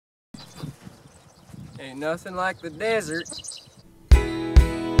Ain't nothing like the desert.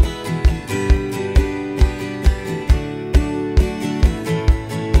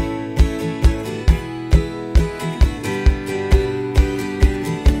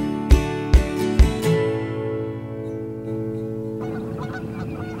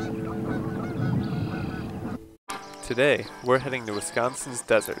 Today, we're heading to Wisconsin's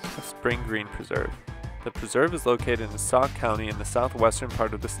desert, a SPringGreen preserve. The preserve is located in Sauk County in the southwestern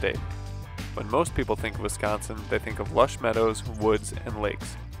part of the state. When most people think of Wisconsin, they think of lush meadows, woods, and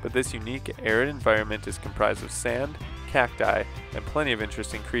lakes. But this unique, arid environment is comprised of sand, cacti, and plenty of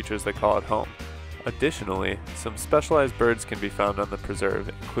interesting creatures that call it home. Additionally, some specialized birds can be found on the preserve,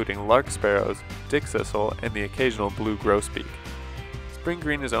 including lark sparrows, Dickcissel, and the occasional blue grosbeak.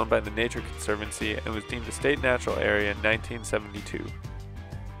 SPringGreen is owned by the Nature Conservancy and was deemed a state natural area in 1972.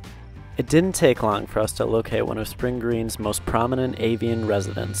 It didn't take long for us to locate one of SPringGreen's most prominent avian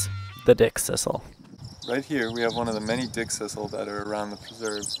residents, the Dickcissel. Right here we have one of the many Dickcissel that are around the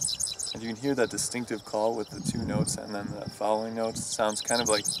preserve, and you can hear that distinctive call with the two notes and then the following notes. Sounds kind of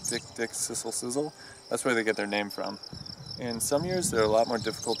like dick, dick, sizzle, sizzle. That's where they get their name from. In some years they're a lot more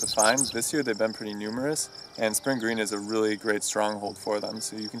difficult to find. This year they've been pretty numerous, and SPringGreen is a really great stronghold for them,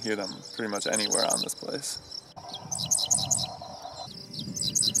 so you can hear them pretty much anywhere on this place.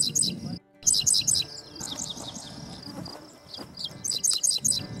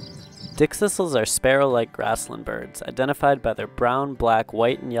 Dickcissels are sparrow-like grassland birds, identified by their brown, black,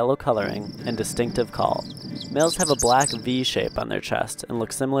 white, and yellow coloring and distinctive call. Males have a black V shape on their chest and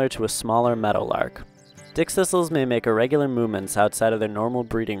look similar to a smaller meadowlark. Dickcissels may make irregular movements outside of their normal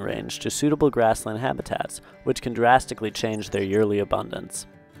breeding range to suitable grassland habitats, which can drastically change their yearly abundance.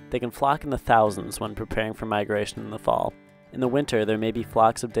 They can flock in the thousands when preparing for migration in the fall. In the winter, there may be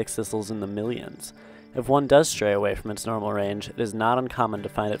flocks of Dickcissels in the millions. If one does stray away from its normal range, it is not uncommon to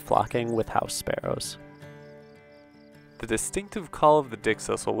find it flocking with house sparrows. The distinctive call of the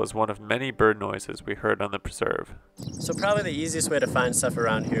Dickcissel was one of many bird noises we heard on the preserve. So probably the easiest way to find stuff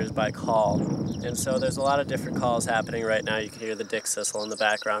around here is by call. And so there's a lot of different calls happening right now. You can hear the Dickcissel in the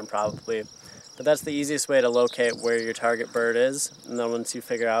background probably. But that's the easiest way to locate where your target bird is. And then once you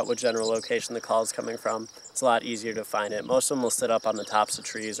figure out what general location the call is coming from, it's a lot easier to find it. Most of them will sit up on the tops of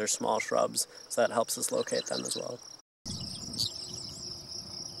trees or small shrubs, so that helps us locate them as well.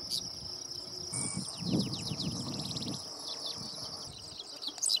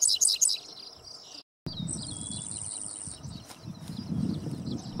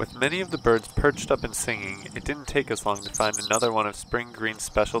 With many of the birds perched up and singing, it didn't take us long to find another one of SPringGreen's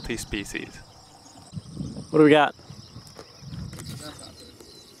specialty species. What do we got?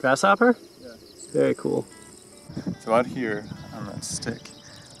 Grasshopper? Yeah. Very cool. So out here on that stick,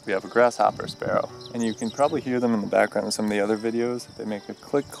 we have a grasshopper sparrow, and you can probably hear them in the background of some of the other videos. They make a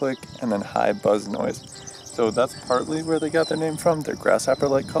click click and then high buzz noise. So that's partly where they got their name from, their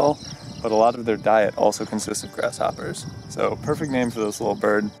grasshopper-like call, but a lot of their diet also consists of grasshoppers. So perfect name for this little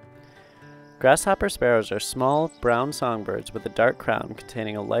bird. Grasshopper sparrows are small, brown songbirds with a dark crown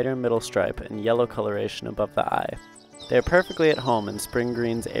containing a lighter middle stripe and yellow coloration above the eye. They are perfectly at home in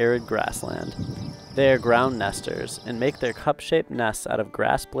SPringGreen's arid grassland. They are ground nesters and make their cup-shaped nests out of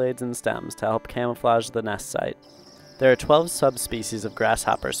grass blades and stems to help camouflage the nest site. There are 12 subspecies of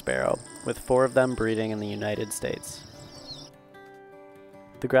grasshopper sparrow, with 4 of them breeding in the United States.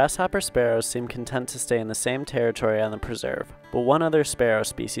 The grasshopper sparrows seem content to stay in the same territory on the preserve, but one other sparrow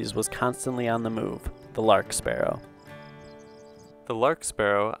species was constantly on the move, the lark sparrow. The lark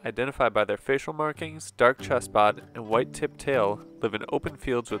sparrow, identified by their facial markings, dark chest spot, and white-tipped tail, live in open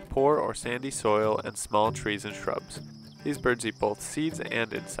fields with poor or sandy soil and small trees and shrubs. These birds eat both seeds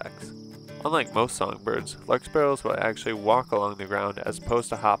and insects. Unlike most songbirds, lark sparrows will actually walk along the ground as opposed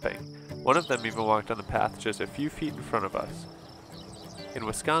to hopping. One of them even walked on the path just a few feet in front of us. In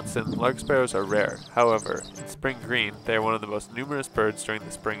Wisconsin, lark sparrows are rare. However, in SPringGreen, they are one of the most numerous birds during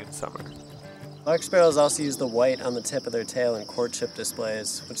the spring and summer. Lark sparrows also use the white on the tip of their tail in courtship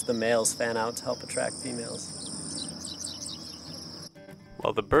displays, which the males fan out to help attract females.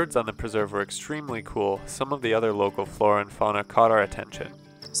 While the birds on the preserve were extremely cool, some of the other local flora and fauna caught our attention.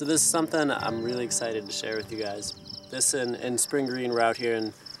 So this is something I'm really excited to share with you guys. This in SPringGreen, we're out here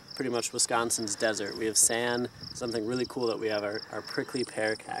in pretty much Wisconsin's desert. We have sand. Something really cool that we have are prickly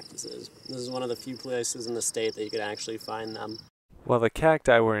pear cactuses. This is one of the few places in the state that you can actually find them. While the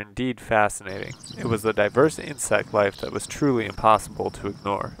cacti were indeed fascinating, it was the diverse insect life that was truly impossible to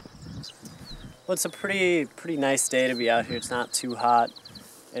ignore. Well, it's a pretty nice day to be out here. It's not too hot.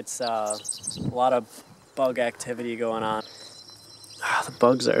 It's a lot of bug activity going on. The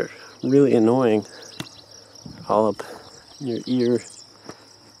bugs are really annoying. All up in your ear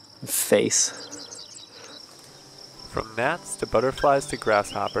and face. From gnats to butterflies to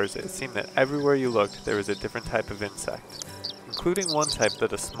grasshoppers, it seemed that everywhere you looked there was a different type of insect, including one type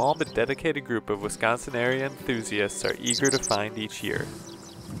that a small but dedicated group of Wisconsin area enthusiasts are eager to find each year.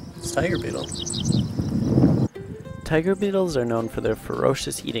 It's tiger beetle. Tiger beetles are known for their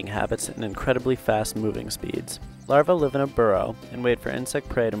ferocious eating habits and incredibly fast moving speeds. Larvae live in a burrow and wait for insect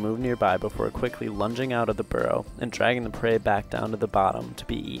prey to move nearby before quickly lunging out of the burrow and dragging the prey back down to the bottom to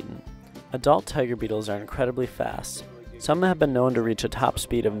be eaten. Adult tiger beetles are incredibly fast. Some have been known to reach a top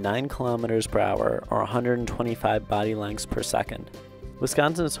speed of 9 kilometers per hour or 125 body lengths per second.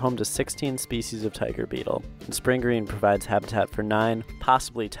 Wisconsin is home to 16 species of tiger beetle, and SPringGreen provides habitat for 9,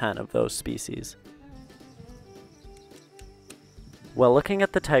 possibly 10 of those species. While looking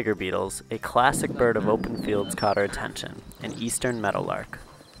at the tiger beetles, a classic bird of open fields caught our attention, an Eastern Meadowlark.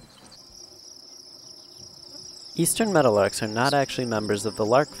 Eastern Meadowlarks are not actually members of the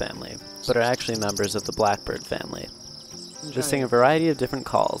lark family, but are actually members of the blackbird family. They sing a variety of different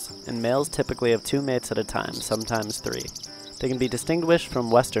calls, and males typically have 2 mates at a time, sometimes 3. They can be distinguished from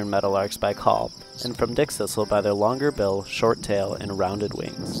western meadowlarks by call, and from Dickcissel by their longer bill, short tail, and rounded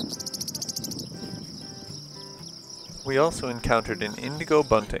wings. We also encountered an indigo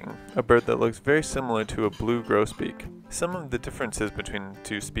bunting, a bird that looks very similar to a blue grosbeak. Some of the differences between the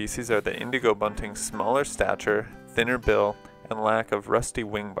two species are the indigo bunting's smaller stature, thinner bill, and lack of rusty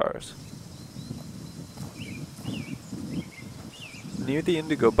wing bars. Near the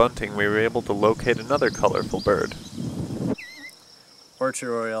indigo bunting, we were able to locate another colorful bird. Orchard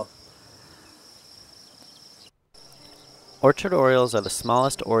oriole. Orchard orioles are the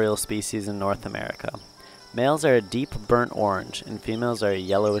smallest oriole species in North America. Males are a deep burnt orange, and females are a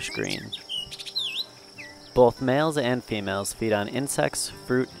yellowish green. Both males and females feed on insects,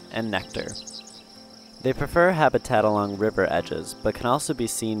 fruit, and nectar. They prefer habitat along river edges, but can also be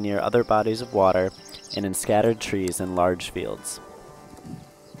seen near other bodies of water and in scattered trees and large fields.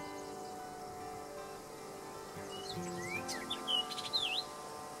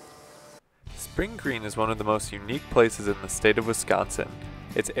 SPringGreen is one of the most unique places in the state of Wisconsin.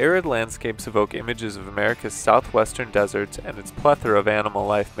 Its arid landscapes evoke images of America's southwestern deserts, and its plethora of animal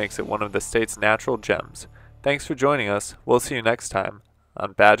life makes it one of the state's natural gems. Thanks for joining us. We'll see you next time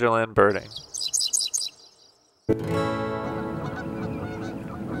on Badgerland Birding.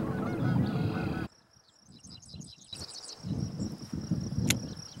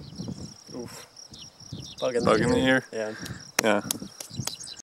 Oof. Bug in Bug in the ear? Yeah. Yeah.